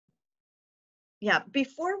Yeah,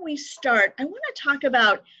 before we start, I want to talk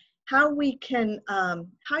about how we can,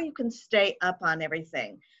 how you can stay up on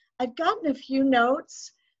everything. I've gotten a few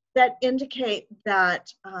notes that indicate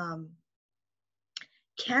that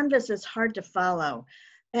Canvas is hard to follow.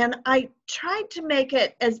 And I tried to make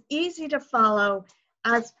it as easy to follow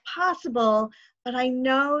as possible, but I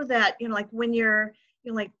know that, like when you're,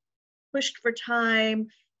 like pushed for time,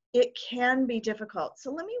 it can be difficult.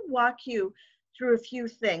 So let me walk you through a few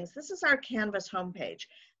things. This is our Canvas homepage.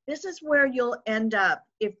 This is where you'll end up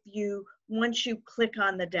once you click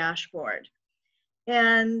on the dashboard.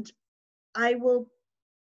 And I will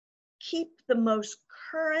keep the most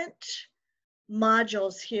current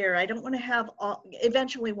modules here. I don't want to have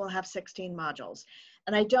eventually we'll have 16 modules,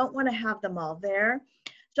 and I don't want to have them all there.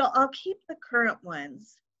 So I'll keep the current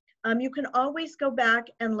ones. You can always go back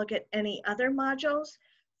and look at any other modules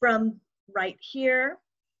from right here.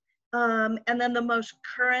 And then the most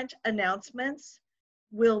current announcements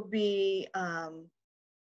will be right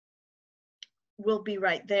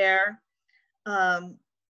there.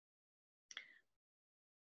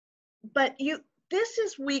 But this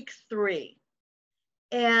is week 3.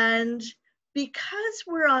 And because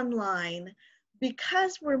we're online,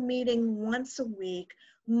 because we're meeting once a week,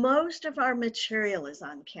 most of our material is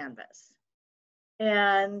on Canvas.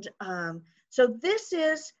 And so this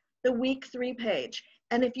is the week 3 page.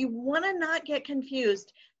 And if you want to not get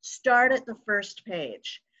confused, start at the first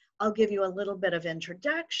page. I'll give you a little bit of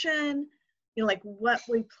introduction, like what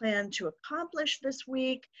we plan to accomplish this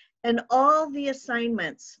week, and all the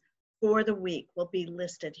assignments for the week will be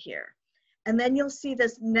listed here. And then you'll see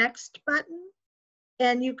this next button,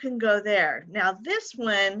 and you can go there. Now this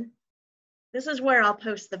is where I'll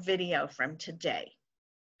post the video from today.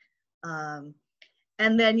 And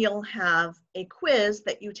then you'll have a quiz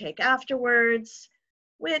that you take afterwards,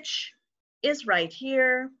 which is right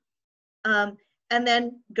here. And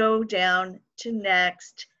then go down to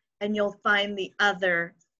next, and you'll find the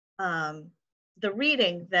other, the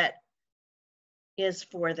reading that is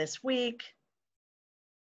for this week.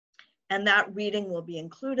 And that reading will be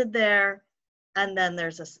included there. And then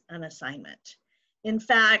there's an assignment. In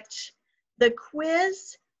fact, the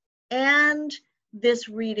quiz and this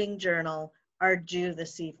reading journal are due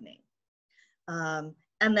this evening. And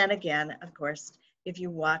then again, of course, if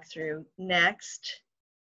you walk through next,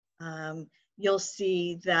 you'll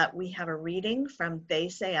see that we have a reading from They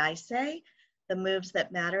Say, I Say, The Moves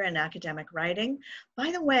That Matter in Academic Writing.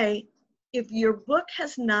 By the way, if your book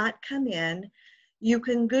has not come in, you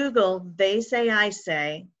can Google They Say, I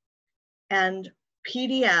Say and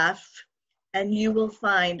PDF, and you will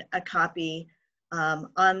find a copy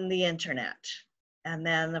on the internet. And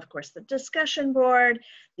then, of course, the discussion board,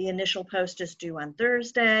 the initial post is due on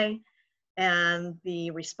Thursday, and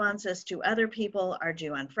the responses to other people are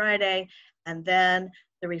due on Friday, and then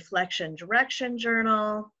the reflection direction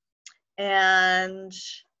journal, and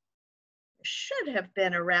should have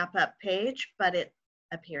been a wrap-up page, but it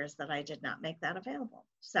appears that I did not make that available.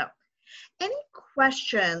 So, any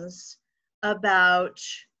questions about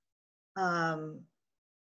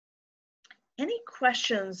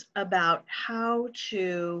how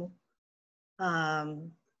to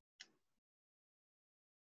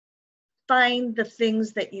find the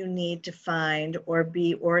things that you need to find or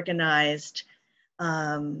be organized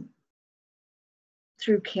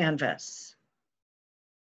through Canvas?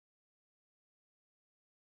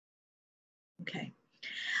 Okay.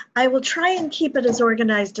 I will try and keep it as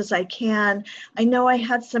organized as I can. I know I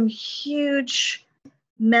had some huge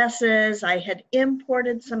messes. I had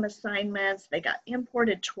imported some assignments. They got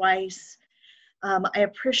imported twice. I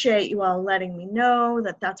appreciate you all letting me know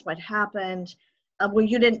that that's what happened. Well,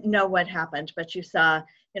 you didn't know what happened, but you saw,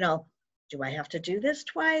 do I have to do this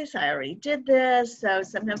twice? I already did this. So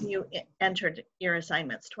some of you entered your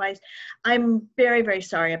assignments twice. I'm very, very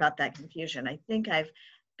sorry about that confusion. I think I've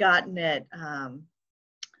gotten it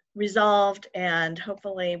resolved, and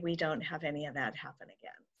hopefully we don't have any of that happen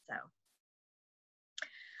again.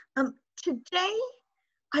 So today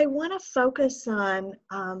I want to focus on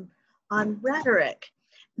rhetoric,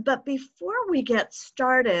 but before we get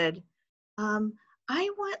started, I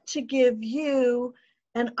want to give you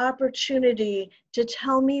an opportunity to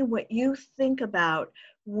tell me what you think about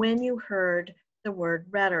when you heard the word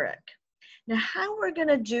rhetoric. Now, how we're going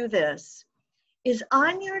to do this is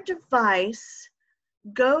on your device,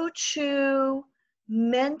 go to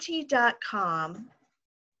menti.com.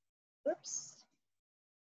 Oops.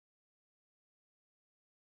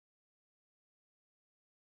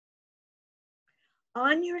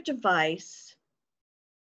 On your device,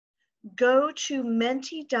 go to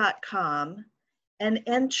menti.com and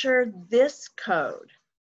enter this code.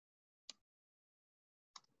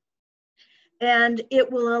 And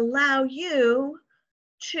it will allow you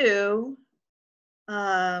to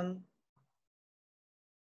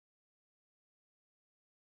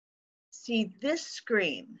see this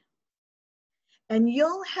screen. And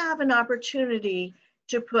you'll have an opportunity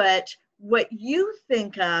to put what you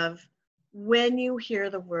think of when you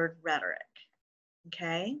hear the word rhetoric,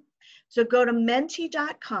 okay? So go to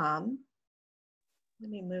menti.com. Let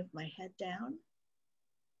me move my head down.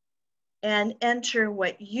 And enter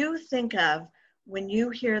what you think of when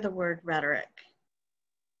you hear the word rhetoric.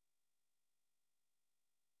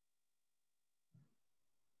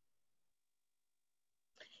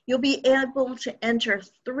 You'll be able to enter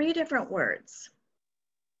 3 different words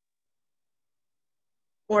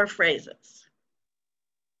or phrases.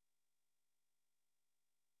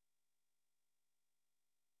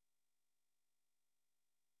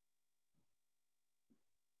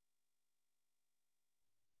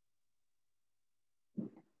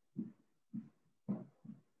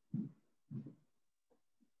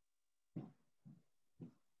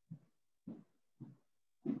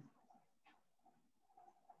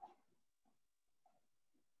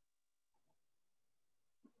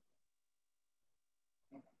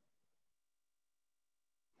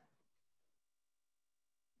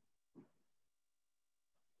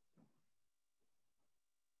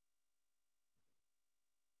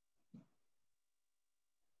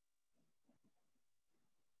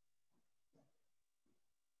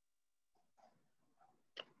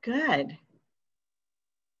 Good. I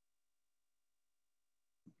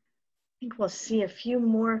think we'll see a few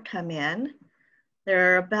more come in.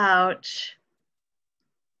 There are about,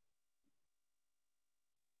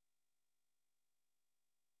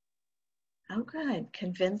 oh good,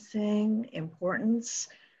 convincing, importance,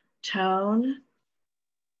 tone,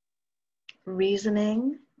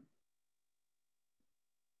 reasoning.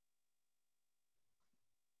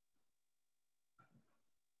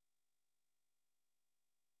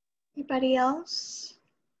 Anybody else?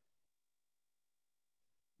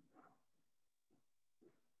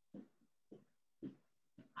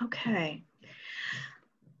 Okay.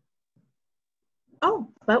 Oh,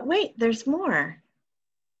 but wait, there's more.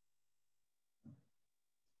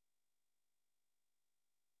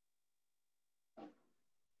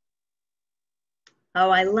 Oh,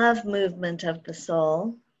 I love movement of the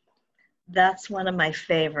soul. That's one of my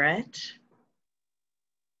favorite.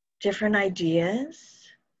 Different ideas,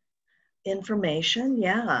 information,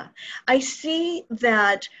 yeah. I see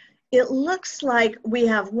that it looks like we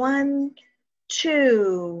have 1,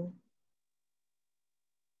 2,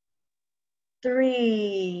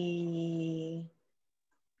 3,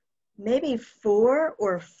 maybe 4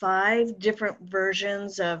 or 5 different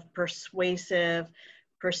versions of persuasive,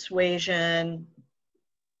 persuasion.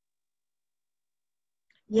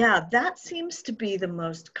 Yeah, that seems to be the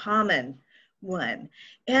most common one.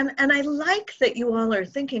 And I like that you all are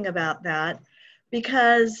thinking about that,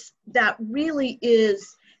 because that really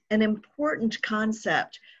is an important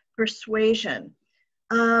concept, persuasion.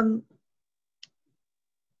 How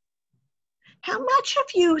much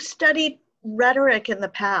have you studied rhetoric in the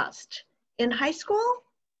past? In high school?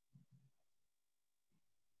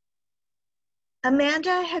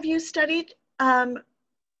 Amanda, have you studied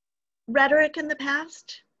rhetoric in the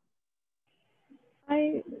past?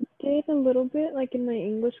 I did a little bit, like in my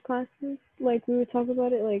English classes. Like we would talk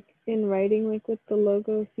about it, like in writing, like with the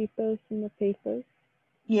logositos and the pesos.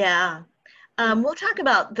 Yeah, we'll talk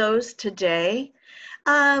about those today.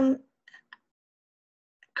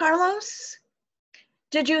 Carlos,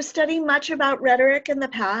 did you study much about rhetoric in the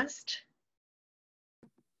past?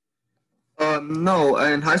 No,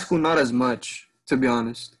 in high school, not as much, to be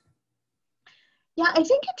honest. Yeah, I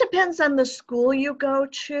think it depends on the school you go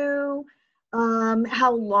to,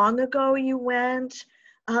 how long ago you went.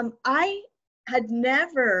 I had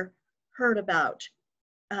never heard about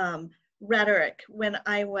rhetoric when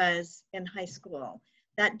I was in high school.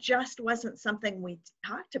 That just wasn't something we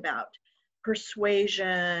talked about.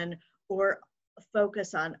 Persuasion or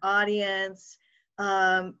focus on audience.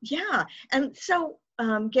 Yeah, and so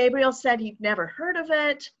Gabriel said he'd never heard of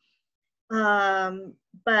it.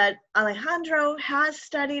 But Alejandro has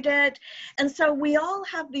studied it. And so we all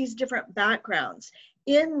have these different backgrounds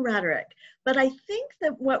in rhetoric. But I think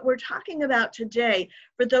that what we're talking about today,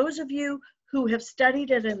 for those of you who have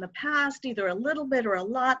studied it in the past, either a little bit or a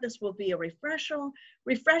lot, this will be a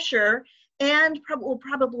refresher and will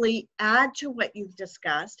probably add to what you've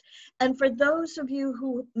discussed. And for those of you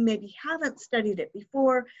who maybe haven't studied it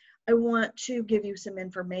before, I want to give you some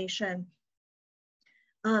information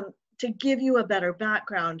to give you a better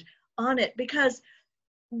background on it, because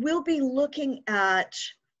we'll be looking at,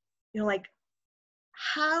 like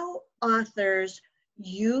how authors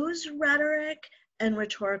use rhetoric and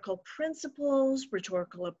rhetorical principles,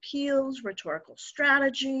 rhetorical appeals, rhetorical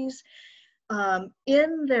strategies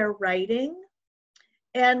in their writing.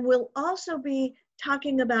 And we'll also be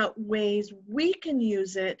talking about ways we can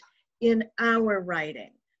use it in our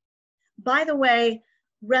writing. By the way,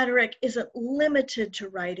 rhetoric isn't limited to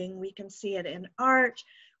writing. We can see it in art,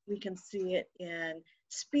 we can see it in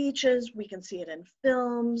speeches, we can see it in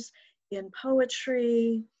films, in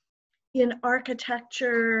poetry, in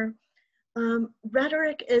architecture.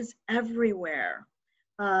 Rhetoric is everywhere.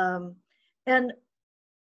 And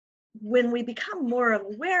when we become more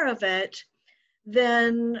aware of it,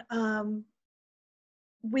 then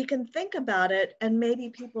we can think about it, and maybe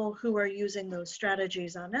people who are using those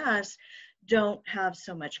strategies on us don't have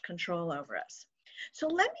so much control over us. So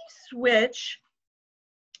let me switch.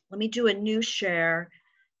 Let me do a new share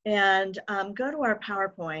and go to our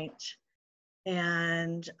PowerPoint.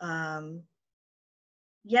 And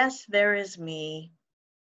yes, there is me,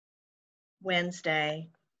 Wednesday.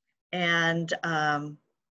 And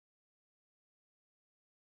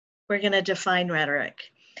we're going to define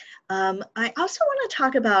rhetoric. I also want to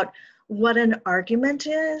talk about what an argument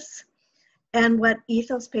is and what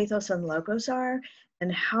ethos, pathos, and logos are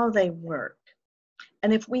and how they work.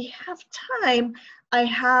 And if we have time, I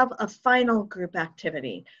have a final group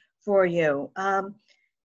activity for you.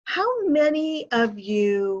 How many of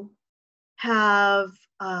you have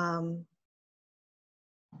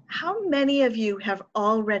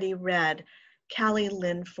already read Callie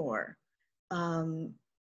Linfor?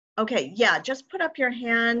 Okay, yeah, just put up your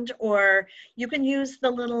hand, or you can use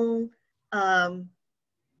the little,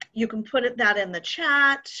 you can put that in the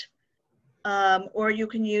chat, or you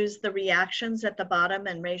can use the reactions at the bottom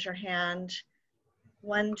and raise your hand.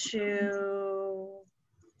 1, 2,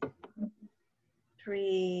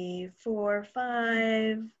 3, 4,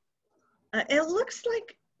 5. It looks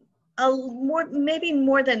like maybe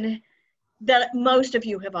more than that. Most of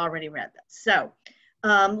you have already read this. So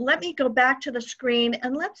let me go back to the screen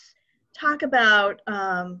and let's talk about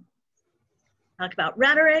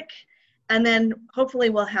rhetoric, and then hopefully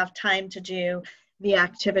we'll have time to do the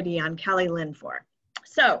activity on Callie Linfor.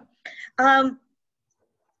 So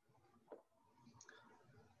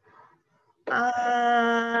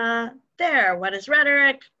there, what is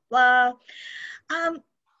rhetoric? Blah.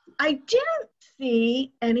 I didn't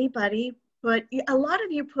see anybody put, a lot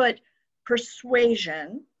of you put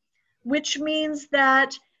persuasion, which means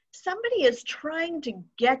that somebody is trying to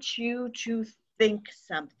get you to think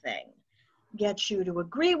something, get you to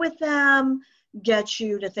agree with them, get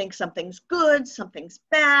you to think something's good, something's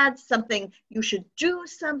bad, something you should do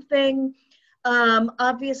something.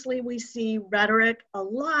 Obviously, we see rhetoric a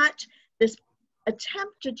lot, this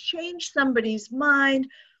attempt to change somebody's mind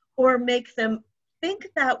or make them think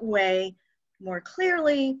that way more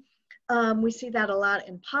clearly. We see that a lot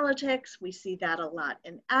in politics. We see that a lot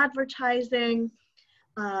in advertising.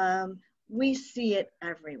 We see it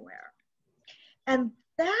everywhere. And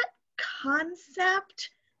that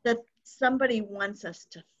concept that somebody wants us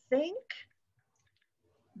to think,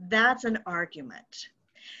 that's an argument.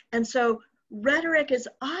 And so rhetoric is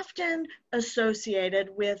often associated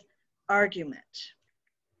with argument.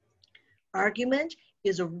 Argument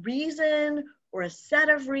is a reason or a set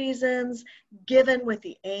of reasons given with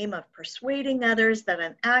the aim of persuading others that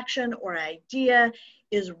an action or idea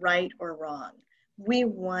is right or wrong. We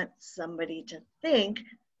want somebody to think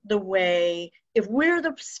the way, if we're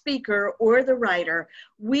the speaker or the writer,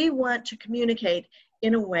 we want to communicate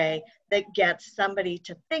in a way that gets somebody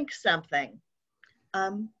to think something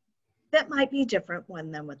that might be different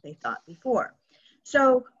than what they thought before.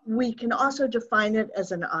 So we can also define it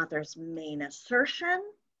as an author's main assertion.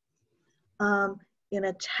 In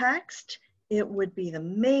a text, it would be the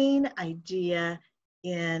main idea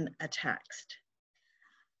in a text.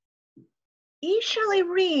 E. Shelley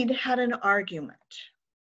Reid had an argument.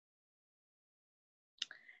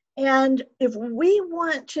 And if we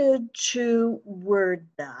wanted to word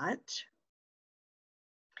that,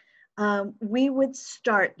 we would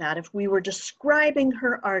start that. If we were describing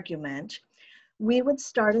her argument, we would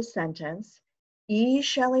start a sentence. E.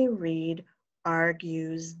 Shelley Reid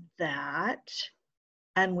argues that,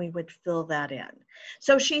 and we would fill that in.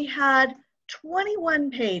 So she had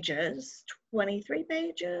 21 pages, 23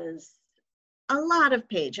 pages, a lot of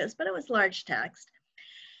pages, but it was large text.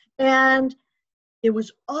 And it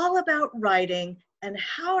was all about writing and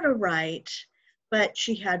how to write, but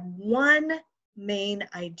she had one main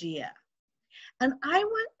idea. And I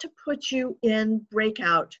want to put you in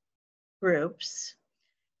breakout groups,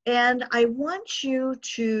 and I want you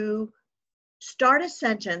to start a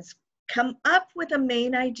sentence come up with a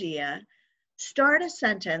main idea, start a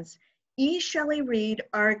sentence. E. Shelley Reed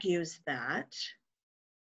argues that,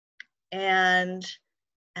 and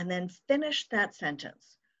then finish that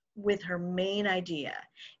sentence with her main idea.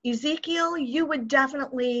 Ezekiel, you would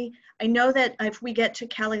definitely, I know that if we get to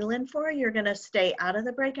Kelly Linfor, you're gonna stay out of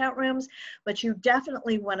the breakout rooms, but you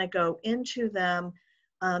definitely wanna go into them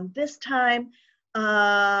this time.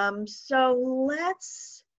 So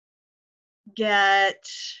let's get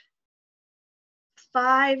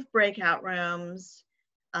 5 breakout rooms.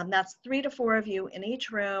 That's 3 to 4 of you in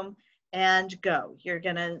each room, and go. You're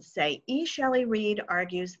gonna say, E. Shelley Reed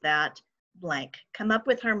argues that blank. Come up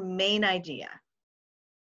with her main idea.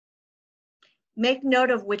 Make note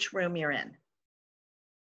of which room you're in.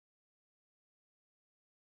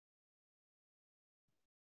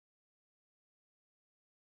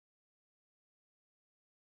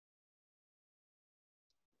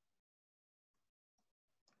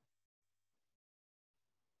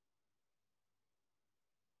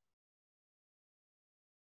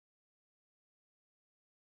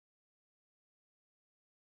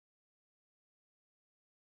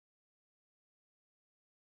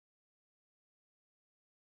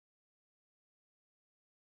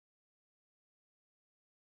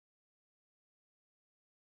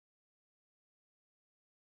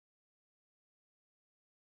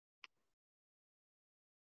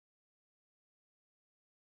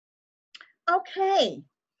 Okay,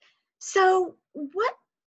 so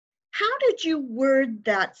how did you word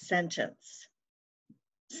that sentence?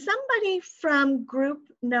 Somebody from group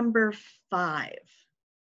number 5.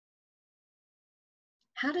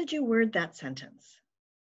 How did you word that sentence?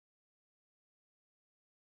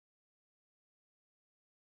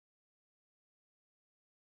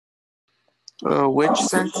 Which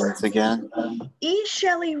sentence again? E.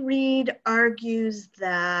 Shelley Reed argues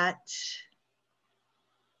that.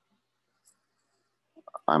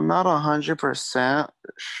 I'm not 100%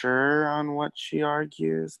 sure on what she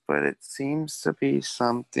argues, but it seems to be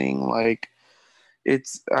something like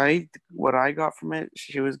what I got from it,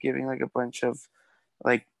 she was giving like a bunch of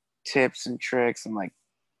like tips and tricks about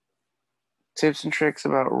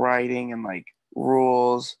writing and like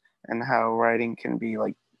rules and how writing can be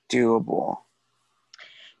like doable.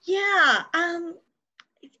 Yeah,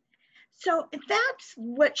 so that's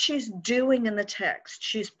what she's doing in the text.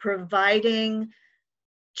 She's providing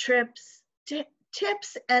tips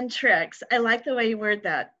and tricks. I like the way you word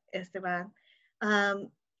that, Esteban,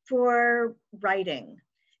 for writing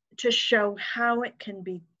to show how it can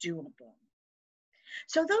be doable.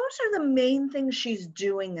 So those are the main things she's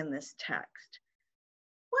doing in this text.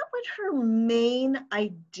 What would her main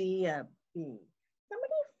idea be?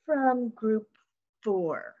 Somebody from group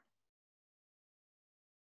 4.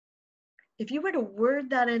 If you were to word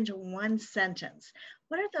that into one sentence,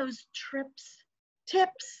 what are those tips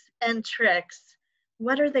and tricks?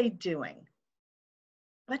 What are they doing?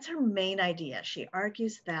 What's her main idea? She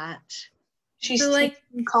argues that she's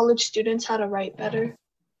teaching college students how to write better.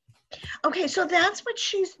 Okay, so that's what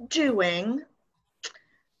she's doing.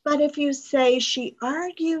 But if you say she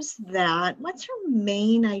argues that, what's her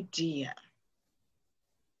main idea?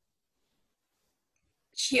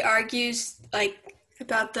 She argues like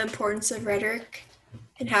about the importance of rhetoric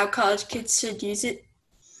and how college kids should use it.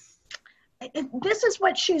 This is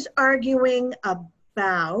what she's arguing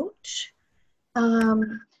about.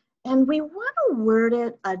 And we want to word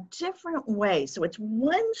it a different way. So it's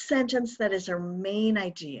one sentence that is her main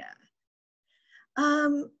idea.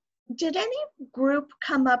 Did any group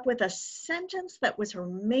come up with a sentence that was her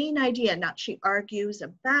main idea, not she argues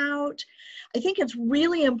about? I think it's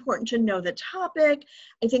really important to know the topic.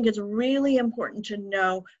 I think it's really important to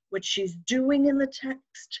know what she's doing in the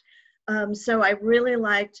text. So I really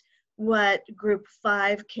liked what group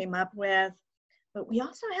 5 came up with, but we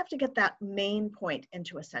also have to get that main point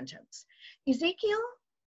into a sentence. Ezekiel?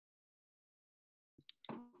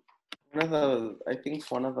 I think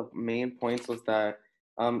one of the main points was that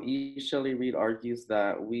E. Shelley Reed argues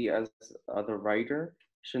that we as the writer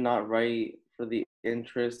should not write for the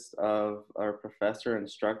interests of our professor or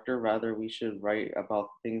instructor. Rather, we should write about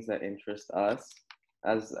things that interest us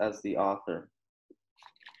as the author.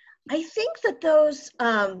 I think that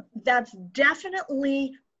that's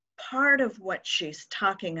definitely part of what she's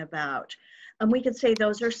talking about. And we could say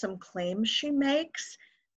those are some claims she makes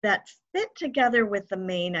that fit together with the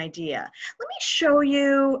main idea. Let me show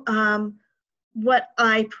you what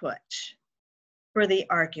I put for the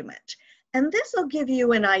argument. And this will give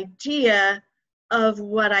you an idea of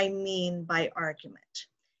what I mean by argument.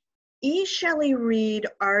 E. Shelley Reed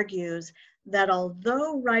argues that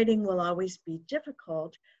although writing will always be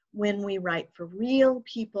difficult, when we write for real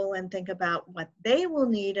people and think about what they will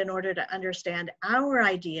need in order to understand our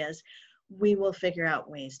ideas, we will figure out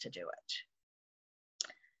ways to do it.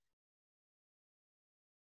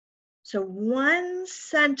 So one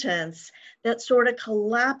sentence that sort of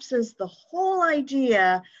collapses the whole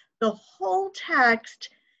idea, the whole text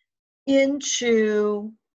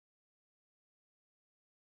into,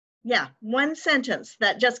 one sentence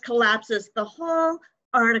that just collapses the whole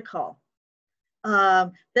article,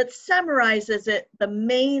 that summarizes it, the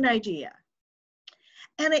main idea.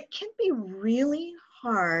 And it can be really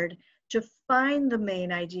hard to find the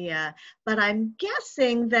main idea, but I'm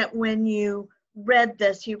guessing that when you read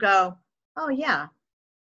this, you go, oh yeah,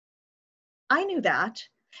 I knew that,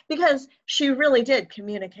 because she really did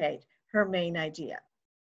communicate her main idea.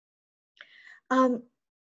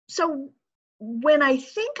 So when I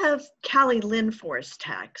think of Callie Linforth's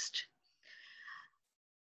text,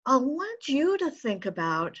 I'll want you to think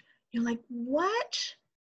about, what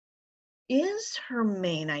is her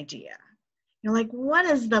main idea? What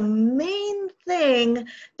is the main thing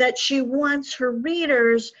that she wants her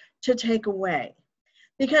readers to take away?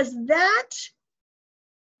 Because that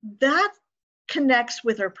connects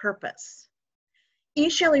with her purpose. E.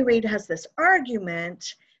 Shelley Reid has this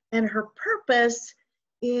argument, and her purpose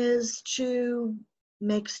is to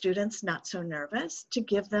make students not so nervous, to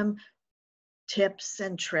give them tips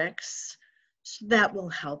and tricks that will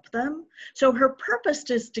help them. So her purpose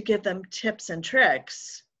is to give them tips and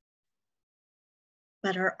tricks,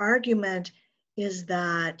 but her argument is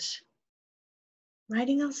that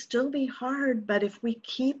writing will still be hard, but if we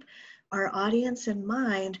keep our audience in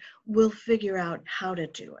mind, we'll figure out how to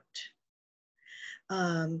do it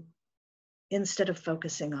instead of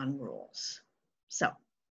focusing on rules. So,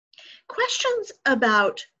 questions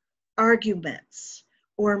about arguments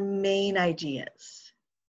or main ideas.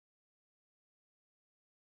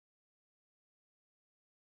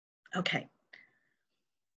 Okay.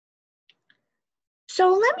 So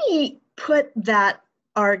let me put that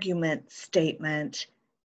argument statement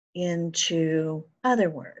into other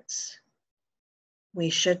words. We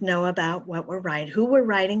should know about what we're writing, who we're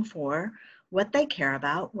writing for, what they care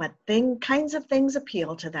about, what kinds of things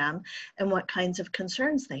appeal to them, and what kinds of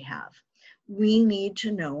concerns they have. We need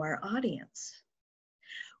to know our audience.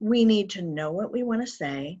 We need to know what we want to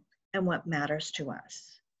say and what matters to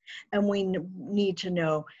us. And we need to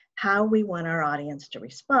know how we want our audience to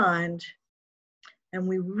respond. And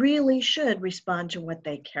we really should respond to what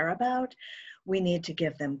they care about. We need to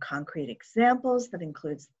give them concrete examples that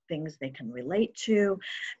includes things they can relate to,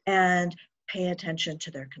 and pay attention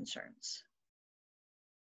to their concerns.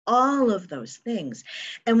 All of those things.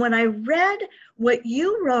 And when I read what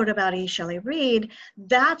you wrote about E. Shelley Reid,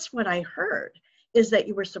 that's what I heard, is that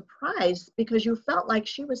you were surprised because you felt like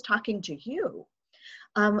she was talking to you.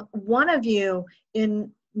 One of you,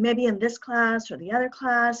 maybe in this class or the other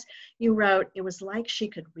class, you wrote, it was like she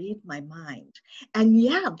could read my mind. And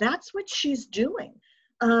yeah, that's what she's doing.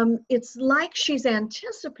 It's like she's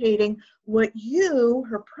anticipating what you,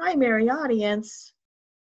 her primary audience,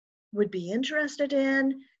 would be interested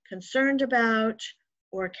in, concerned about,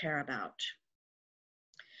 or care about.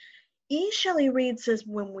 E. Shelley Reid says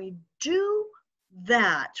when we do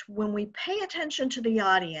that, when we pay attention to the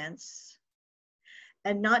audience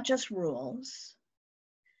and not just rules,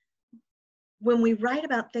 when we write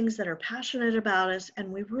about things that are passionate about us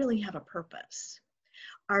and we really have a purpose,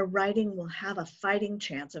 our writing will have a fighting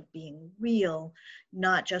chance of being real,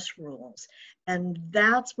 not just rules. And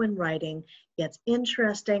that's when writing gets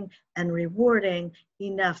interesting and rewarding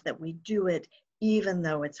enough that we do it even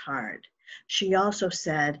though it's hard. She also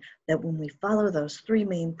said that when we follow those three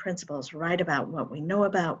main principles, write about what we know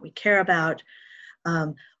about, we care about,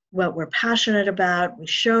 what we're passionate about, we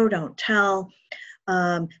show, don't tell,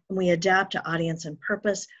 and we adapt to audience and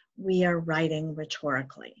purpose, we are writing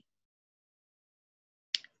rhetorically.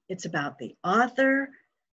 It's about the author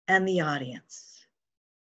and the audience.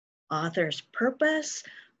 Author's purpose,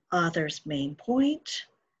 author's main point,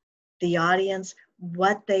 the audience,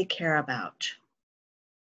 what they care about.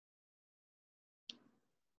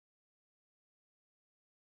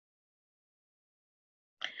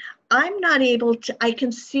 I'm not able to, I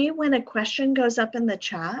can see when a question goes up in the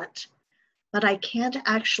chat, but I can't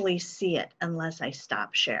actually see it unless I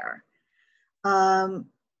stop share.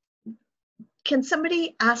 Can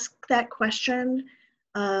somebody ask that question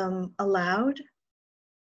aloud?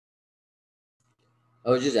 I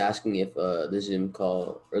was just asking if the Zoom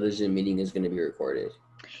call or the Zoom meeting is going to be recorded.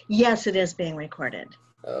 Yes, it is being recorded.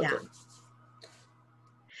 Okay.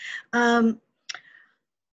 Yeah.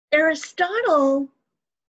 Aristotle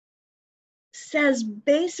says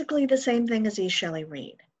basically the same thing as E. Shelley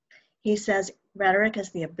Reid. He says rhetoric is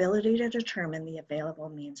the ability to determine the available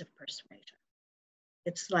means of persuasion.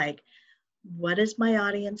 It's like, what does my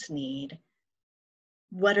audience need?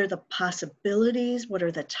 What are the possibilities? What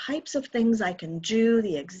are the types of things I can do?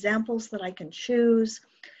 The examples that I can choose?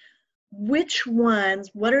 Which ones,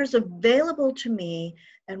 what is available to me,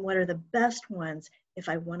 and what are the best ones if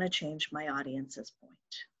I want to change my audience's point?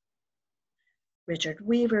 Richard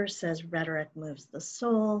Weaver says rhetoric moves the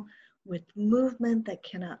soul with movement that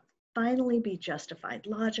cannot finally be justified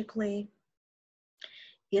logically.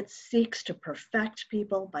 It seeks to perfect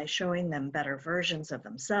people by showing them better versions of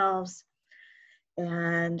themselves.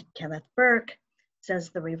 And Kenneth Burke says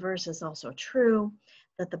the reverse is also true,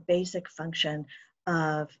 that the basic function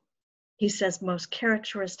of, he says, most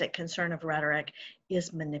characteristic concern of rhetoric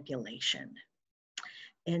is manipulation.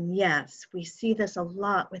 And yes, we see this a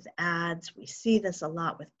lot with ads. We see this a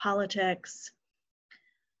lot with politics.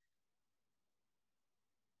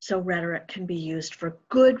 So rhetoric can be used for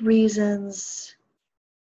good reasons,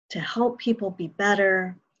 to help people be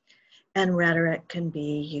better, and rhetoric can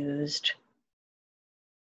be used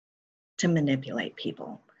to manipulate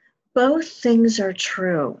people. Both things are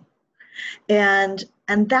true. And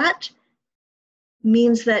that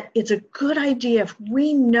means that it's a good idea if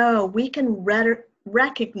we know, we can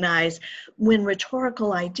recognize when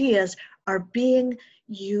rhetorical ideas are being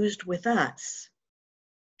used with us.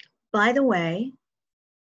 By the way,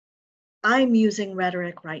 I'm using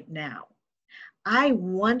rhetoric right now. I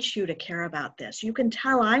want you to care about this. You can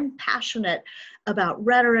tell I'm passionate about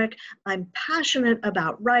rhetoric. I'm passionate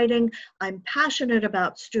about writing. I'm passionate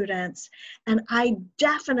about students. And I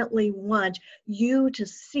definitely want you to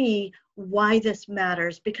see why this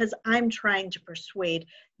matters, because I'm trying to persuade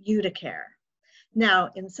you to care. Now,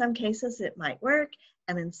 in some cases it might work,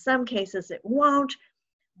 and in some cases it won't,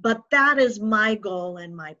 but that is my goal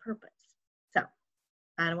and my purpose. So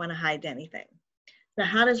I don't want to hide anything. So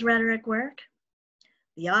how does rhetoric work?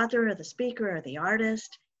 The author or the speaker or the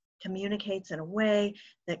artist communicates in a way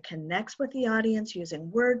that connects with the audience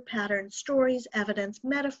using word patterns, stories, evidence,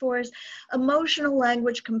 metaphors, emotional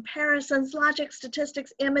language, comparisons, logic,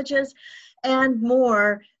 statistics, images, and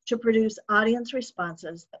more to produce audience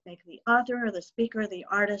responses that make the author or the speaker or the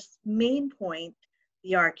artist's main point,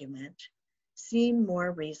 the argument, seem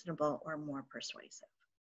more reasonable or more persuasive.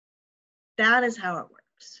 That is how it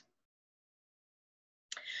works.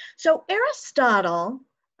 So Aristotle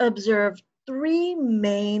observed 3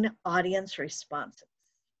 main audience responses,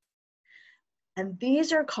 and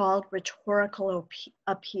these are called rhetorical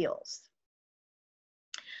appeals.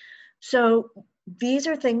 So these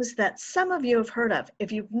are things that some of you have heard of.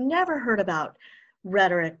 If you've never heard about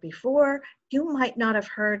rhetoric before, you might not have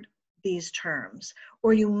heard these terms,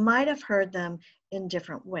 or you might have heard them in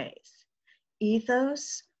different ways.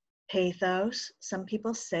 Ethos, pathos, some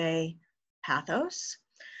people say pathos,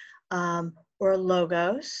 or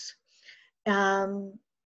logos. What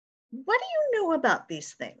do you know about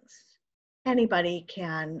these things? Anybody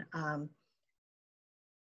can.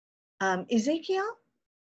 Ezekiel,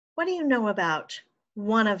 what do you know about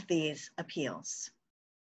one of these appeals?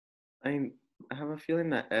 I have a feeling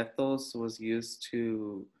that ethos was used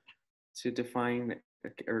to define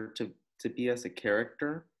or to be as a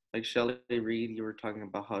character. Like Shelley Reed, you were talking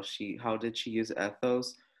about how did she use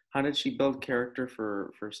ethos? How did she build character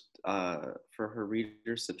for her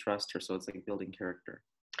readers to trust her? So it's like building character.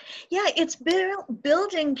 Yeah, it's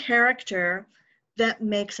building character that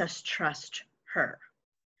makes us trust her.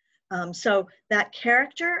 So that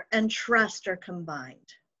character and trust are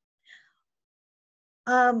combined.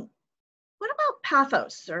 What about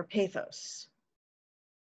pathos or pathos?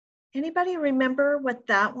 Anybody remember what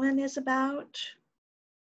that one is about?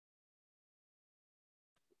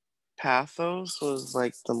 Pathos was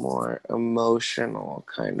like the more emotional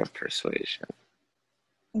kind of persuasion.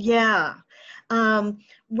 Yeah,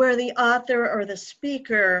 where the author or the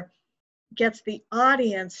speaker gets the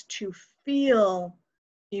audience to feel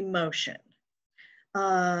emotion.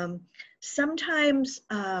 Sometimes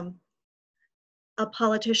a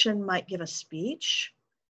politician might give a speech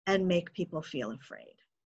and make people feel afraid.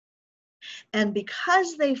 And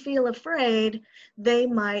because they feel afraid, they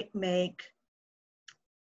might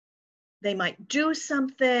do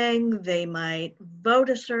something, they might vote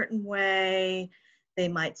a certain way, they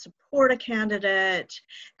might support a candidate.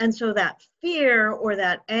 And so that fear or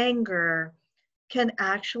that anger can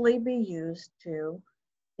actually be used to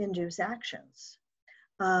induce actions.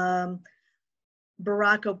 Barack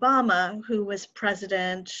Obama, who was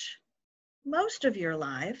president most of your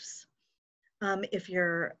lives, if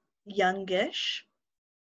you're youngish,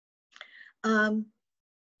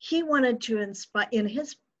 he wanted to inspire, in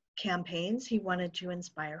his campaigns, he wanted to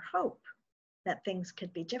inspire hope that things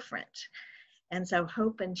could be different. And so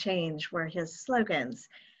hope and change were his slogans.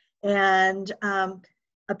 And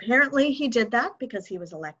apparently he did that because he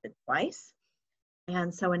was elected twice.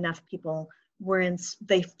 And so enough people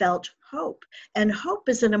they felt hope. And hope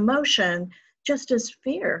is an emotion just as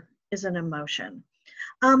fear is an emotion.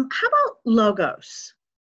 How about logos?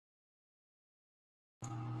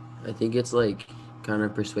 I think it's like kind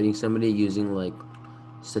of persuading somebody using like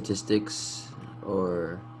statistics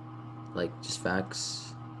or like just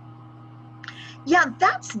facts. Yeah,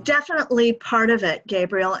 that's definitely part of it,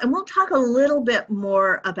 Gabriel. And we'll talk a little bit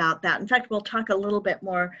more about that. In fact, we'll talk a little bit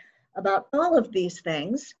more about all of these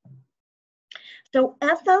things. So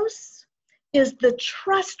ethos is the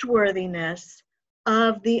trustworthiness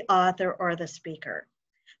of the author or the speaker.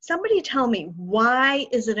 Somebody tell me, why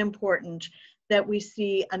is it important that we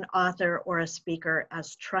see an author or a speaker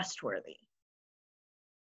as trustworthy?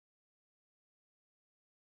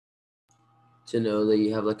 To know that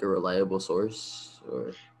you have like a reliable source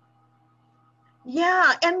or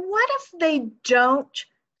Yeah, and what if they don't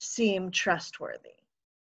seem trustworthy?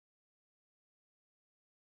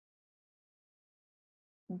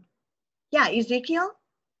 Yeah, Ezekiel?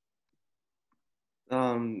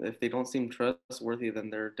 If they don't seem trustworthy, then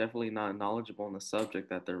they're definitely not knowledgeable in the subject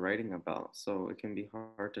that they're writing about. So it can be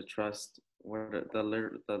hard to trust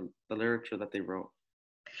the literature that they wrote.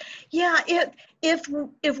 Yeah,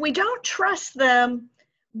 if we don't trust them,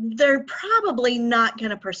 they're probably not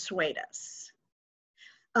going to persuade us.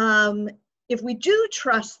 If we do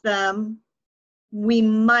trust them, we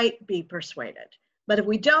might be persuaded. But if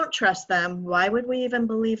we don't trust them, why would we even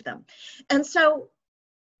believe them? And so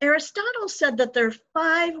Aristotle said that there are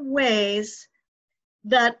 5 ways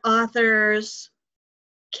that authors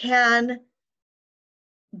can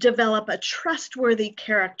develop a trustworthy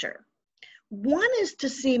character. One is to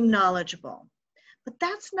seem knowledgeable, but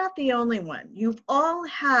that's not the only one. You've all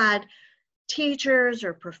had teachers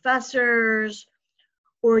or professors,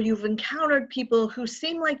 or you've encountered people who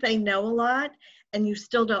seem like they know a lot and you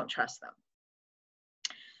still don't trust them.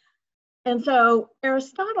 And so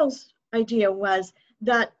Aristotle's idea was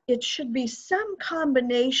that it should be some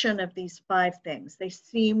combination of these 5 things. They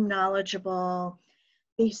seem knowledgeable,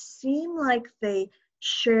 they seem like they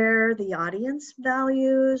share the audience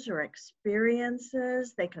values or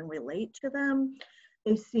experiences, they can relate to them,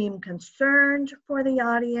 they seem concerned for the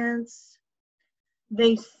audience,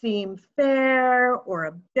 they seem fair or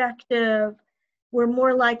objective. We're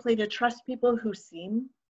more likely to trust people who seem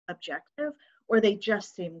objective, or they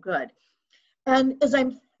just seem good. And as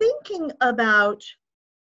I'm thinking about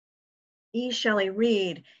E. Shelley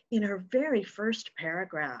Reid, in her very first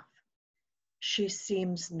paragraph, she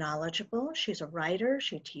seems knowledgeable. She's a writer.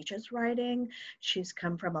 She teaches writing. She's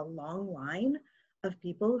come from a long line of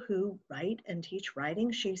people who write and teach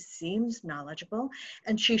writing. She seems knowledgeable,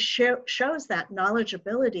 and she shows that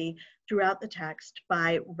knowledgeability throughout the text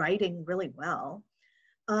by writing really well.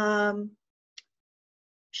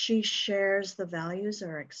 She shares the values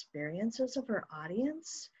or experiences of her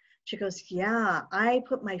audience. She goes, yeah, I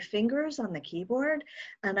put my fingers on the keyboard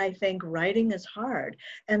and I think writing is hard.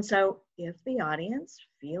 And so if the audience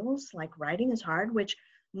feels like writing is hard, which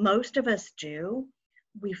most of us do,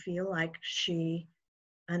 we feel like she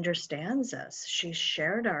understands us. She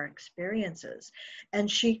shared our experiences. And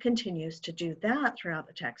she continues to do that throughout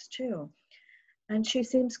the text too. And she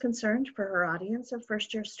seems concerned for her audience of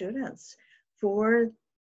first-year students, for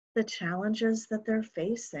the challenges that they're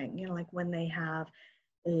facing, you know, like when they have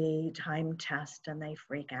a time test and they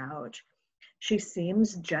freak out. She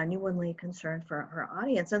seems genuinely concerned for her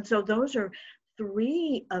audience. And so those are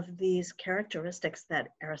 3 of these characteristics that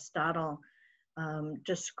Aristotle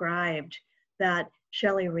described that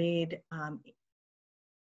Shelley Reid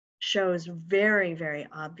shows very, very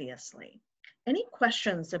obviously. Any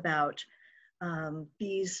questions about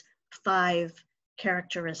these 5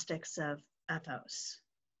 characteristics of ethos?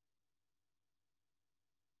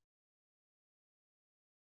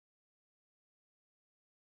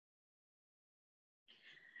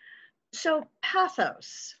 So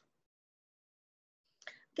pathos.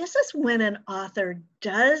 This is when an author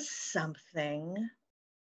does something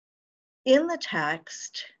in the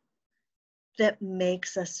text that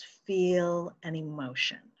makes us feel an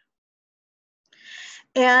emotion.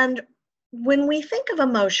 And when we think of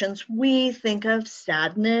emotions, we think of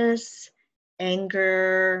sadness,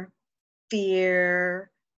 anger,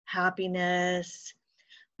 fear, happiness,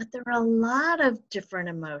 but there are a lot of different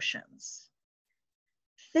emotions.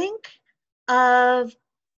 Think of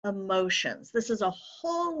emotions. This is a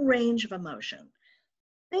whole range of emotion.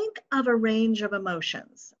 think of a range of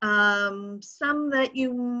emotions. Some that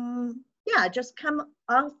you, yeah, just come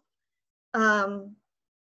off.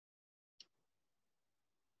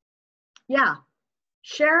 Yeah,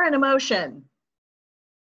 share an emotion.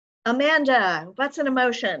 Amanda, what's an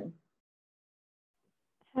emotion?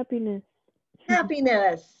 Happiness.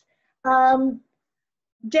 Happiness.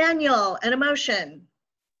 Daniel, an emotion.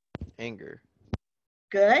 Anger.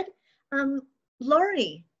 Good.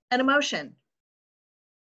 Lori, an emotion.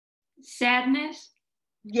 Sadness.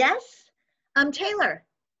 Yes. Taylor.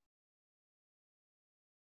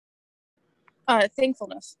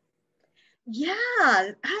 Thankfulness.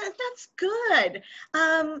 Yeah, that's good.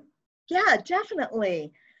 Yeah,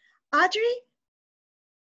 definitely. Audrey?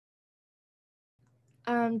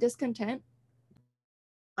 Discontent.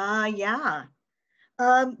 Yeah.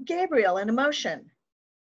 Gabriel, an emotion.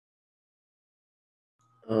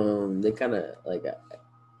 They kind of like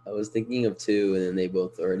I was thinking of two, and then they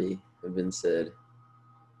both already have been said.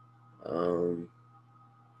 I don't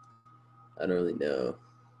really know.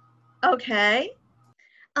 Okay.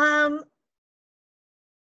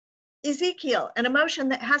 Ezekiel, an emotion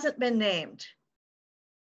that hasn't been named.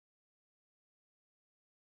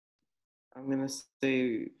 I'm gonna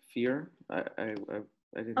say fear. I didn't hear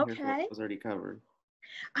if Okay. it was already covered.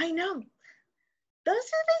 I know. These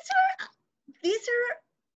are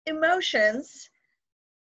emotions.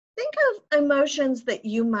 Think of emotions that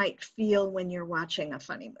you might feel when you're watching a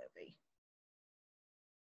funny movie.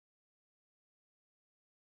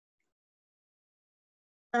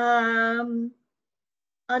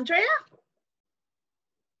 Andrea?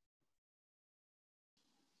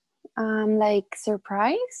 Like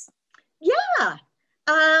surprise? Yeah.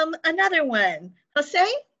 Another one. Jose?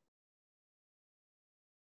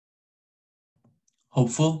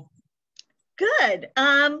 Hopeful. Good.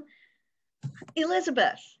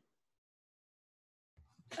 Elizabeth?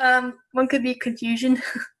 One could be confusion.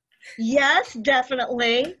 Yes,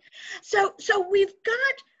 definitely. So we've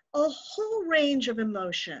got a whole range of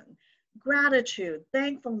emotion: gratitude,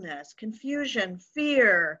 thankfulness, confusion,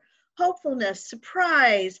 fear, hopefulness,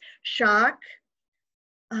 surprise, shock,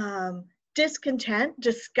 discontent,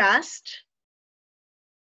 disgust,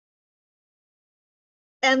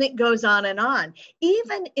 and it goes on and on.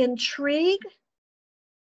 Even intrigue,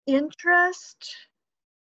 interest,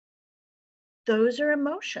 those are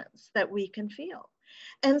emotions that we can feel.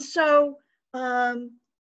 And so a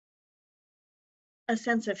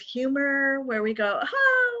sense of humor where we go,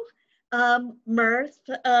 oh, mirth.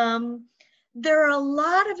 There are a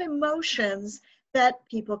lot of emotions that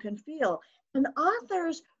people can feel. And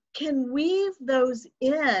authors can weave those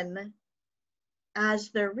in as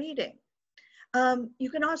they're reading. You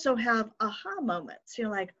can also have aha moments. You're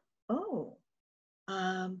like, oh,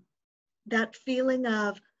 that feeling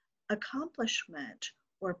of accomplishment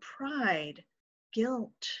or pride,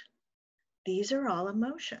 guilt. These are all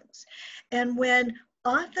emotions. And when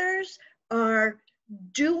authors are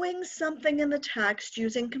doing something in the text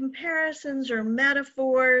using comparisons or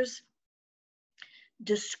metaphors,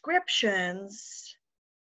 descriptions,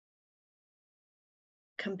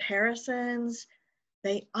 comparisons,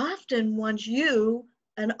 they often want you,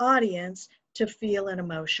 an audience, to feel an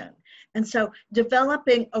emotion. And so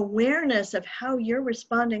developing awareness of how you're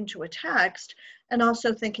responding to a text and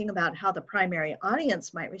also thinking about how the primary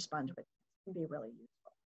audience might respond to it can be really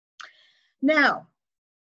useful. Now,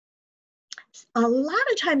 a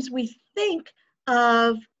lot of times we think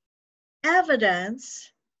of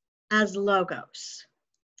evidence as logos,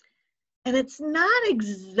 and it's not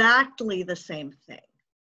exactly the same thing,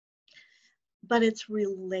 but it's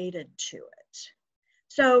related to it.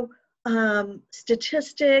 So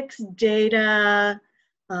statistics, data,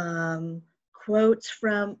 quotes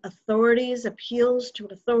from authorities, appeals to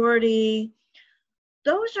authority,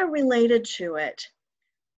 those are related to it.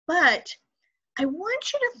 But I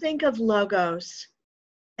want you to think of logos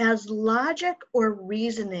as logic or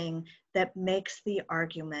reasoning that makes the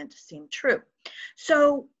argument seem true.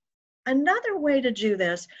 So another way to do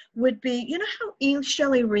this would be, you know how E.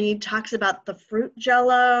 Shelley Reed talks about the fruit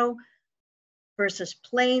jello versus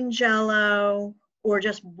plain jello, or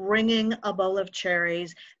just bringing a bowl of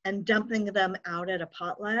cherries and dumping them out at a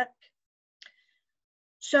potluck?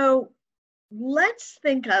 So let's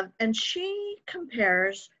think of, and she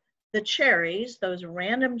compares the cherries, those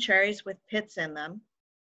random cherries with pits in them,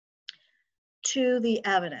 to the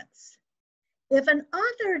evidence. If an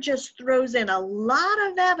author just throws in a lot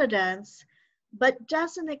of evidence but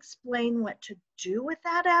doesn't explain what to do with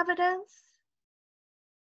that evidence,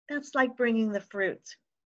 that's like bringing the fruit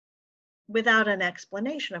without an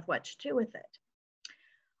explanation of what to do with it.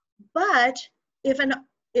 But if an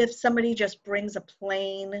if somebody just brings a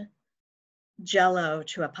plain Jell-O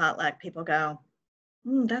to a potluck, people go,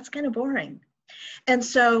 that's kind of boring. And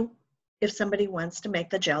so if somebody wants to make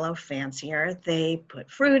the Jell-O fancier, they put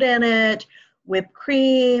fruit in it, whipped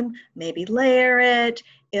cream, maybe layer it.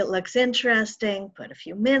 It looks interesting, put a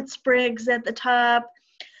few mint sprigs at the top.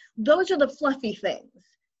 Those are the fluffy things.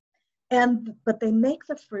 But they make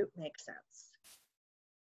the fruit make sense.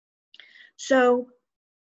 So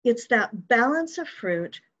it's that balance of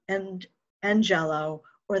fruit and Jell-O,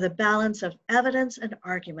 or the balance of evidence and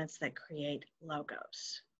arguments, that create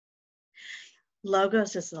logos.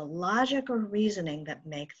 Logos is the logic or reasoning that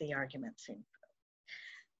make the argument seem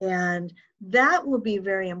true. And that will be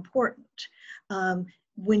very important.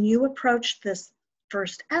 When you approach this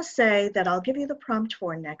first essay that I'll give you the prompt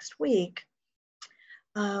for next week,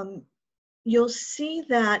 you'll see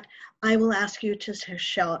that I will ask you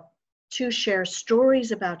to share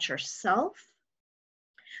stories about yourself.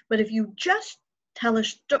 But if you just tell a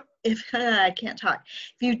story, I can't talk.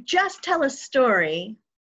 If you just tell a story,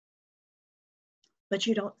 but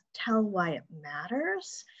you don't tell why it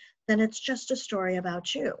matters, then it's just a story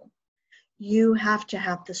about you. You have to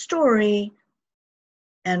have the story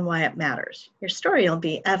and why it matters. Your story will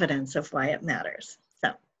be evidence of why it matters.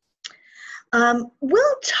 So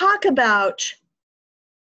we'll talk about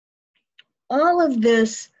all of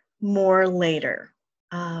this more later.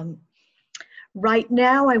 Right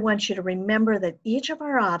now, I want you to remember that each of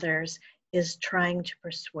our authors is trying to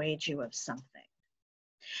persuade you of something.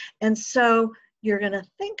 And so you're going to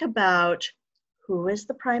think about, who is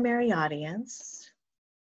the primary audience?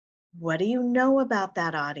 What do you know about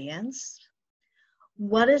that audience?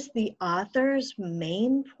 What is the author's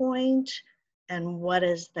main point, and what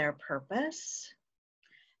is their purpose?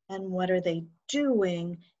 And what are they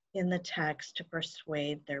doing in the text to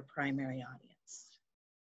persuade their primary audience?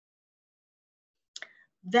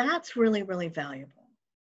 That's really, really valuable.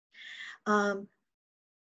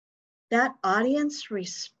 That audience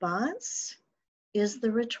response is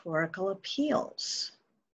the rhetorical appeals.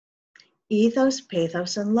 Ethos,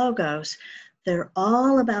 pathos, and logos, they're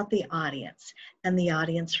all about the audience, and the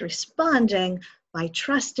audience responding by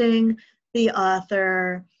trusting the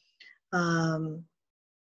author,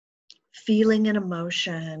 feeling an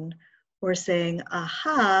emotion, or saying,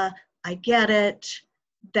 aha, I get it,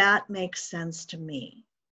 that makes sense to me.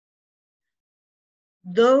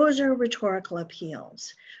 Those are rhetorical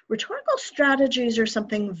appeals. Rhetorical strategies are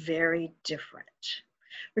something very different.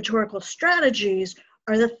 Rhetorical strategies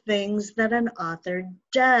are the things that an author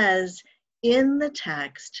does in the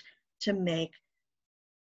text to make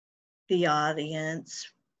the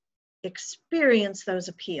audience experience those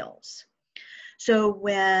appeals. So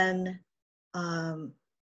when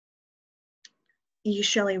E.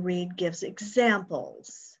 Shelley Reed gives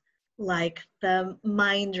examples, like the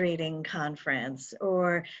mind reading conference,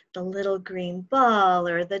 or the little green ball,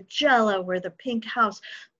 or the Jell-O, or the pink house,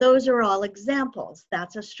 those are all examples.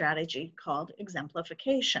 That's a strategy called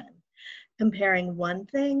exemplification. Comparing one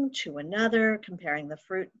thing to another, comparing the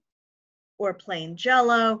fruit or plain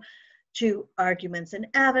Jell-O to arguments and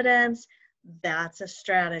evidence, that's a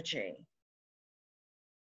strategy.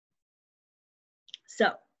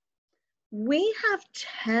 So we have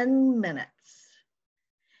 10 minutes.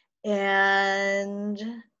 And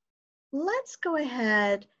let's go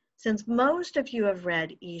ahead, since most of you have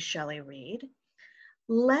read E. Shelley Reed,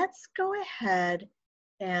 let's go ahead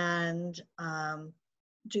and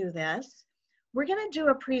do this. We're going to do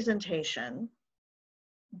a presentation,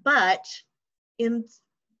 but in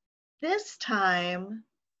this time,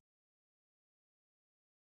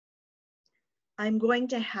 I'm going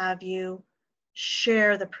to have you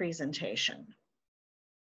share the presentation.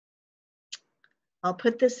 I'll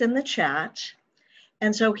put this in the chat.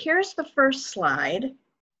 And so here's the first slide.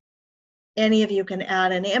 Any of you can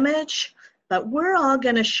add an image, but we're all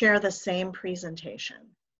going to share the same presentation.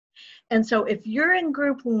 And so if you're in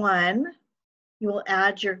group 1, you will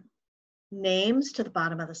add your names to the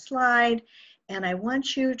bottom of the slide. And I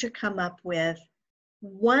want you to come up with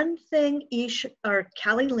one thing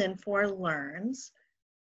Callie Linfor learns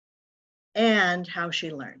and how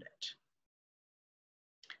she learned it.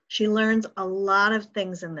 She learns a lot of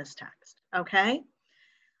things in this text, okay?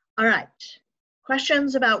 All right,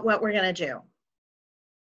 questions about what we're gonna do?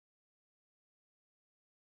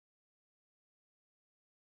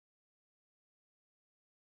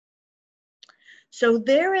 So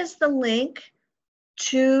there is the link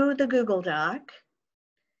to the Google Doc,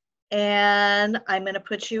 and I'm gonna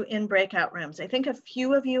put you in breakout rooms. I think a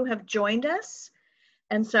few of you have joined us,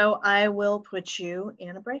 and so I will put you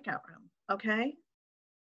in a breakout room, okay?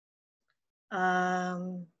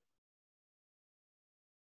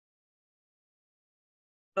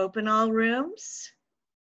 Open all rooms.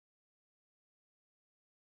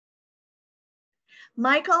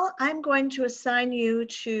 Michael, I'm going to assign you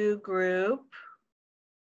to group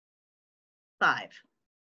 5.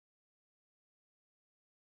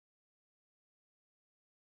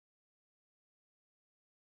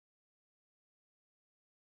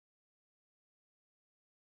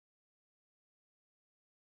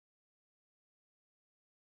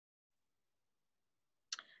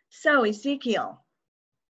 So Ezekiel,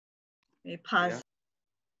 let me pause. Yeah.